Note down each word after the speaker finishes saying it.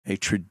a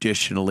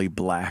traditionally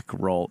black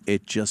role.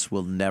 It just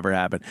will never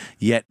happen.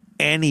 Yet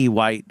any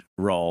white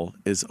role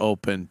is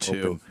open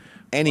to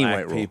any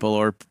black white people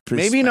or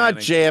maybe not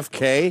Hispanic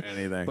JFK,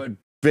 anything. but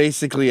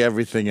basically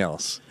everything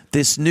else.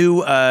 This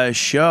new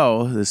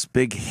show, this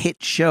big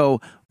hit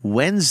show,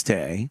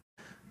 Wednesday,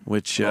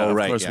 which of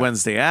course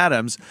Wednesday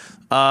Addams,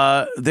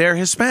 they're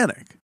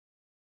Hispanic.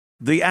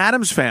 The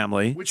Addams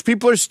Family, which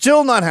people are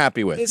still not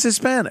happy with, is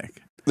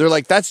Hispanic. They're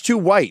like, that's too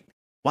white.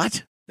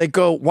 What? They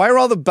go, why are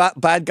all the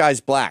bad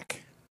guys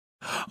black?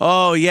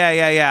 Oh,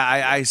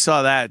 yeah. I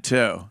saw that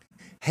too.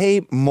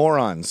 Hey,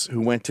 morons who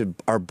went to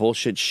our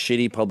bullshit,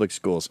 shitty public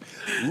schools,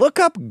 look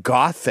up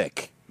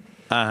Gothic.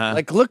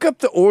 Like, look up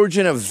the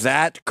origin of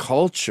that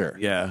culture.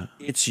 Yeah.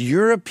 It's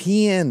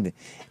European.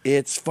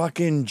 It's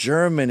fucking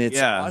German. It's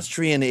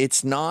Austrian.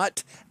 It's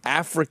not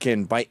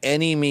African by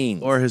any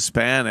means. Or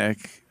Hispanic.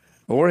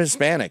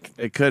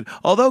 It could.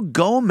 Although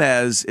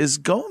Gomez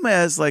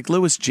like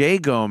Louis J.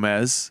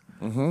 Gomez.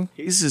 Mm-hmm.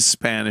 He's a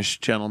Spanish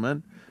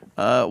gentleman.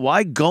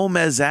 Why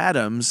Gomez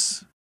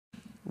Addams?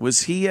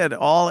 Was he at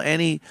all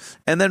any?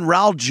 And then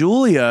Raul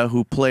Julia,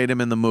 who played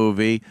him in the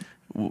movie,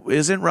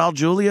 isn't Raul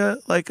Julia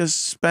like a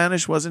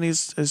Spanish? Wasn't he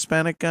a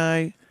Hispanic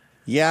guy?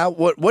 Yeah.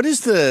 What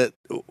is the?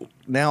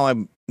 Now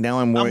I'm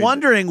worried. I'm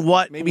wondering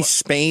what. Maybe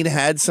Spain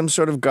had some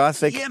sort of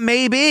Gothic. Yeah,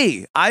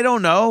 maybe. I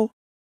don't know,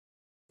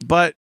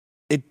 but.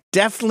 It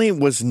definitely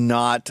was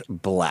not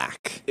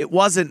black. It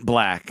wasn't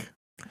black.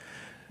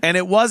 And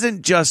it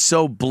wasn't just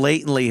so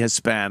blatantly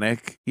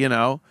Hispanic, you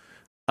know.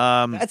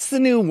 That's the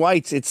new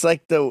whites. It's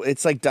like Diet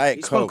Coke.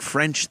 He spoke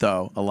French,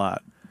 though, a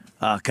lot.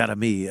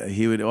 Caramia.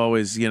 He would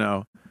always,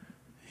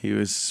 he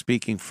was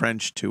speaking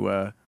French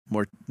to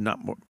not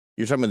more.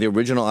 You're talking about the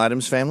original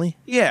Addams Family?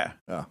 Yeah.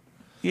 Oh.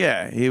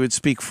 Yeah, he would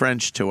speak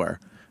French to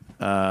her.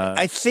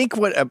 I think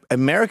what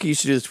America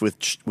used to do this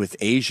with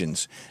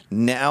Asians.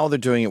 Now they're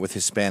doing it with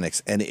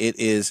Hispanics, and it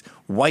is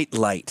white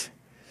light,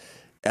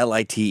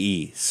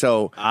 LITE.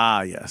 So,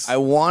 yes, I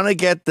want to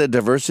get the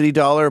diversity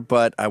dollar,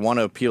 but I want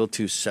to appeal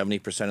to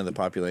 70% of the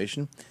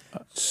population.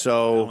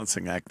 So,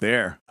 balancing act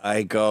there.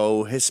 I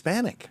go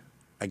Hispanic.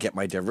 I get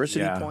my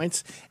diversity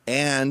points,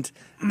 and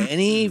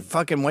any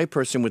fucking white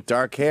person with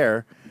dark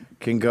hair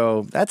can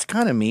go, that's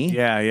kind of me.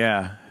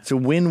 Yeah. It's a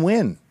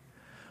win-win.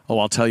 Oh,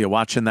 I'll tell you,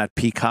 watching that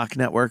Peacock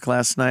network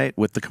last night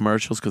with the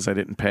commercials, because I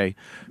didn't pay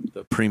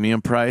the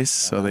premium price,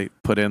 so they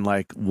put in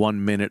like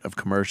 1 minute of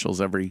commercials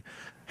every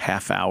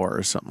half hour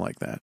or something like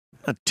that.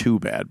 Not too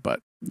bad, but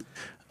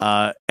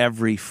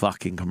every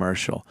fucking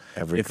commercial.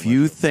 If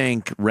you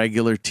think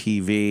regular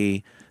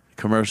TV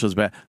commercials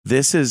bad,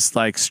 this is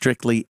like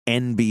strictly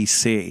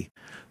NBC.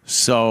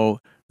 So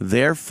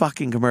their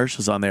fucking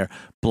commercials on there,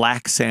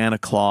 Black Santa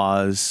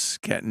Claus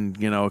getting,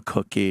 a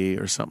cookie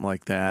or something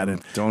like that.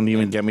 And don't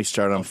even get me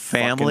started on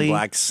family fucking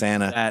Black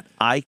Santa. That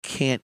I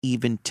can't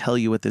even tell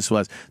you what this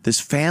was. This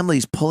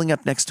family's pulling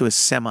up next to a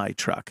semi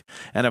truck,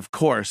 and of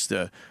course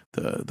the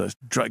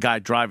guy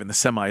driving the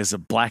semi is a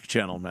black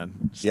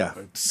gentleman. Yeah,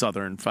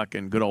 Southern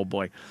fucking good old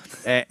boy,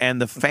 and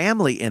the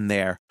family in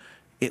there,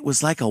 it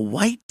was like a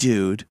white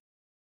dude.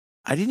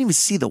 I didn't even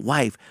see the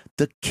wife.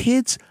 The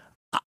kids.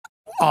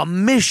 A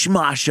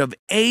mishmash of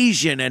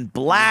Asian and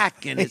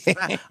black, and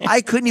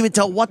I couldn't even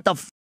tell what the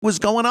was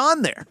going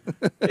on there.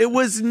 It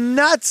was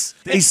nuts.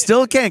 They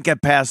still can't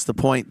get past the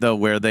point, though,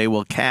 where they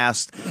will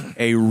cast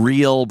a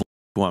real black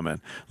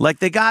woman. Like,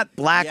 they got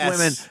black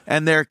women,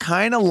 and they're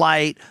kind of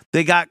light.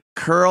 They got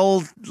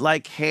curled,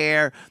 like,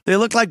 hair. They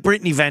look like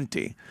Brittany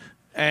Venti.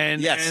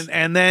 And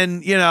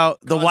then, the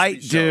Cosby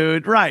white show.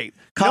 Dude, right,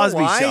 Cosby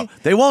You know why? show.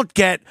 They won't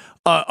get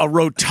a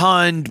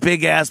rotund,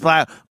 big-ass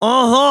black,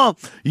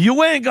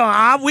 you ain't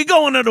going, we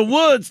going to the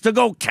woods to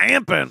go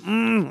camping.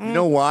 Mm-hmm. You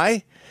know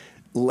why?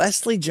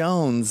 Leslie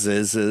Jones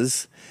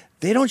is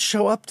they don't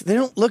show up, they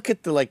don't look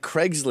at the, like,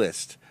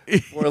 Craigslist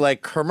or,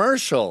 like,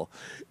 commercial.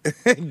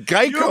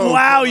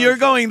 Geico. You're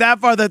going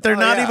that far that they're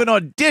not even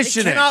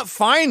auditioning. They cannot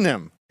find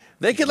them.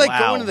 They could, like,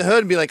 go into the hood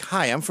and be like,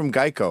 hi, I'm from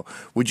Geico.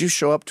 Would you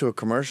show up to a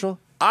commercial?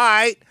 All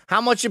right.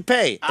 How much you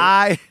pay?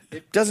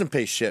 It doesn't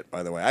pay shit,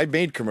 by the way. I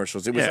made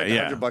commercials. It was like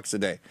 $100 a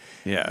day.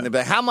 Yeah. And they'd be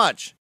like, how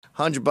much?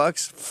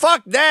 $100?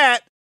 Fuck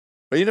that.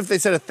 Or even if they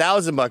said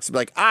 $1,000, it'd be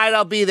like, all right,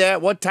 I'll be there.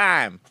 What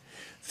time?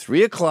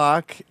 3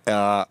 o'clock,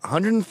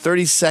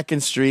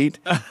 132nd Street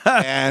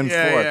and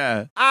 4th.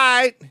 Yeah. All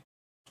right.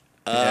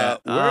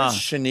 Where's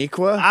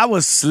Shaniqua? I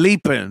was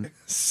sleeping.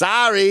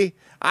 Sorry.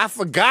 I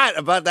forgot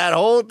about that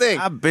whole thing.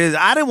 I'm busy.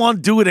 I didn't want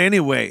to do it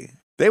anyway.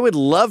 They would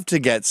love to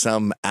get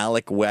some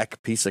Alec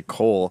Weck piece of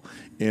coal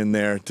in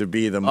there to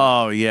be the.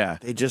 Oh, yeah.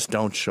 They just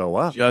don't show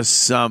up. Just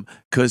some,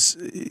 because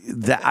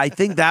I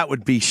think that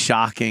would be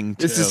shocking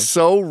to This is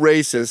so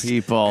racist.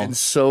 people. And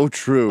so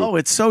true. Oh,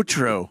 it's so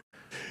true.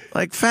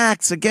 Like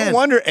facts again. No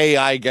wonder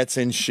AI gets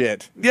in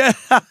shit. Yeah.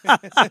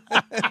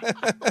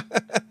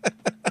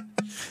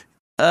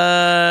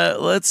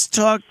 Let's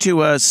talk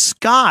to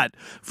Scott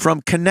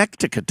from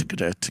Connecticut.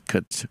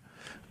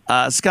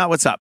 Scott,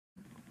 what's up?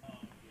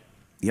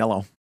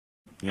 Yellow.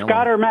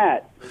 Scott or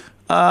Matt?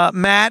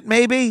 Matt,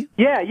 maybe?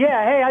 Yeah.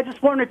 Hey, I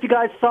just wondered if you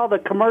guys saw the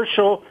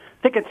commercial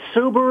think it's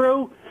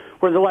Subaru,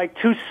 where they're like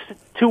two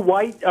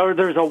white, or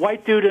there's a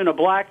white dude and a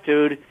black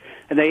dude,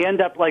 and they end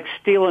up like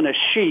stealing a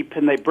sheep,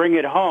 and they bring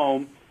it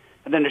home,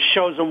 and then it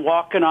shows them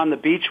walking on the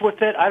beach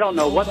with it. I don't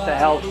know what the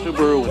hell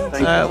Subaru was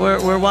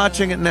thinking. We're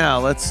watching it now.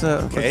 Let's.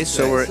 Okay,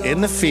 so we're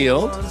in the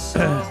field.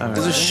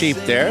 There's a sheep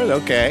there.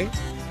 Okay.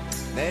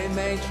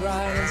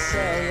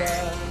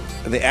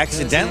 They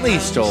accidentally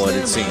stole it,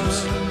 it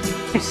seems.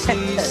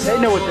 They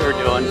know what they were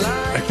doing.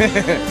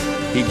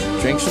 He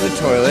drinks from the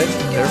toilet.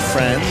 They're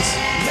friends.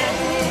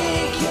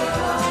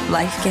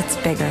 Life gets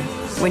bigger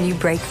when you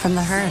break from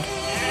the herd.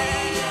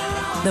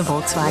 The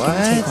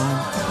Volkswagen Tiguan.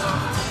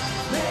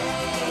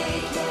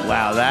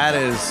 Wow, that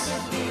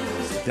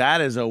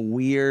is a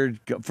weird.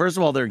 First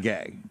of all, they're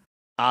gay,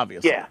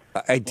 obviously. Yeah.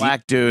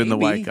 Black dude and the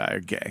white guy are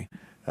gay.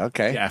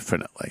 Okay.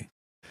 Definitely.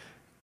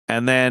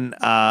 And then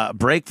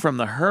break from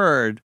the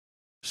herd.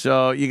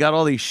 So you got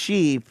all these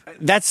sheep.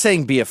 That's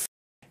saying be a.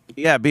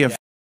 Yeah, be a.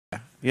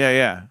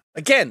 Yeah.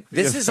 Again,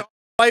 this is a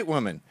white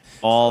woman.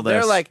 All this.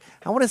 They're like,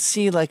 I want to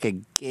see like a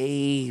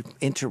gay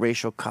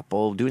interracial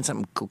couple doing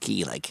something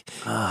kooky, like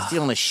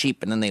stealing a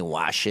sheep, and then they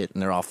wash it,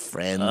 and they're all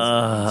friends.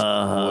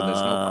 And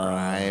there's no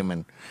crime,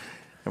 and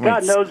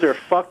God knows they're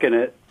fucking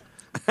it.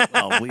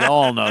 Well, we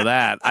all know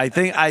that. I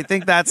think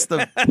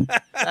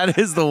that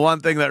is the one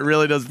thing that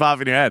really does pop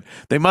in your head.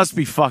 They must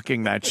be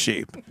fucking that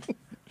sheep.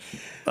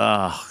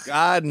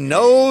 God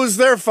knows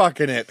they're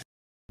fucking it.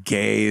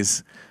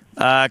 Gays.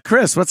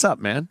 Chris, what's up,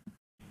 man?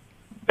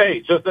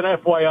 Hey, just an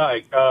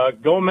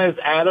FYI, Gomez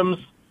Adams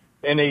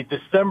in a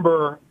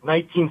December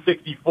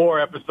 1964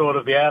 episode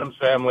of The Addams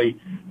Family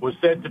was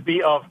said to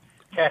be of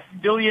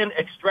Castilian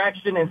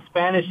extraction and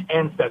Spanish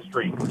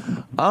ancestry.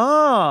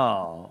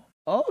 Oh,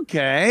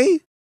 okay.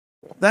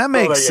 That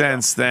makes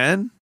sense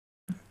then.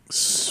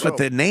 But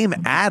the name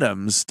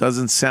Adams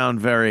doesn't sound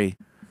very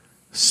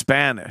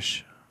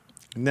Spanish.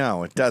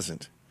 No, it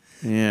doesn't.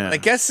 Yeah. I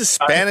guess the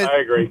Spanish. I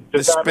agree. The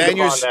Just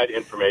Spaniards. on that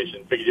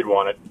information. Figured you'd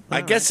want it.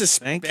 I guess the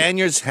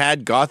Spaniards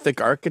had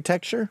Gothic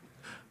architecture.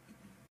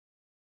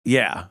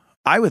 Yeah,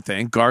 I would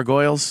think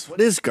gargoyles.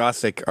 What is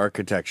Gothic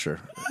architecture?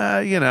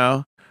 You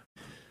know,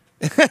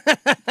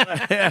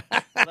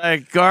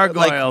 like gargoyles.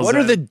 Like, what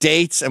are the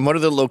dates and what are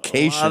the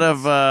locations? A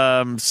lot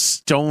of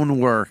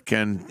stonework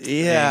and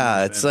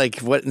it's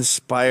like what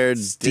inspired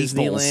Steeples.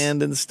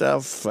 Disneyland and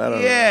stuff. I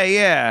don't know.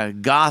 Yeah,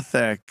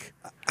 Gothic.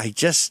 I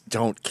just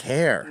don't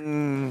care.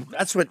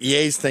 That's what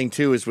Ye's thing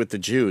too is with the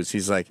Jews.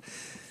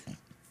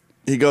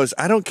 He goes,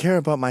 I don't care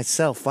about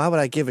myself. Why would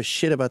I give a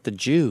shit about the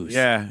Jews?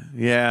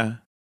 Yeah.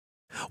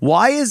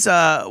 Why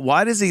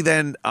does he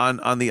then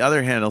on the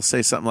other hand he'll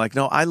say something like,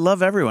 no, I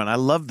love everyone. I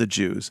love the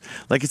Jews.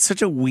 Like it's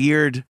such a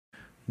weird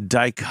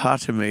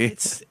dichotomy.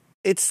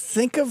 It's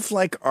think of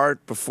like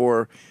art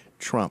before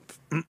Trump.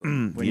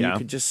 When you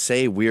could just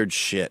say weird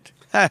shit.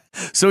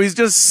 So he's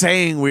just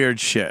saying weird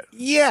shit.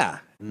 Yeah.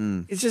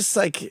 It's just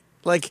like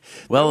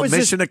well,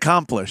 mission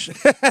accomplished.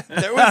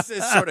 There was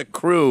this sort of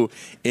crew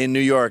in New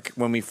York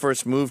when we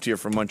first moved here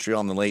from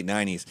Montreal in the late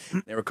 90s.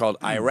 They were called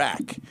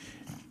Iraq.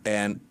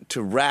 And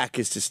to rack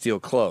is to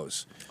steal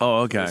clothes.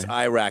 Oh, okay. It's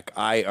Iraq,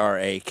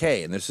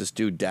 I-R-A-K. And there's this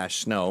dude, Dash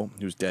Snow,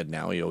 who's dead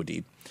now. He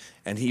OD'd.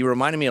 And he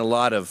reminded me a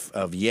lot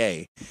of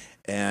Ye.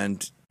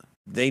 And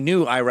they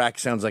knew Iraq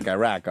sounds like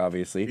Iraq,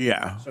 obviously.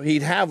 Yeah. So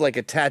he'd have like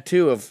a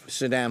tattoo of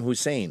Saddam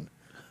Hussein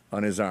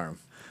on his arm.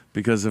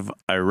 Because of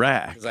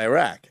Iraq. Because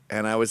Iraq.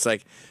 And I was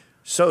like,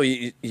 so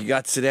you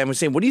got Saddam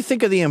Hussein. What do you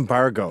think of the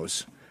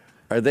embargoes?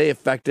 Are they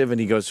effective?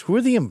 And he goes, who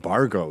are the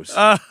embargoes?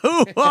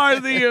 Who are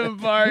the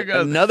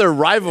embargoes? Another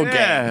rival gang.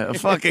 Yeah, a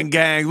fucking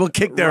gang. We'll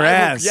kick their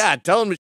ass. Yeah, tell them to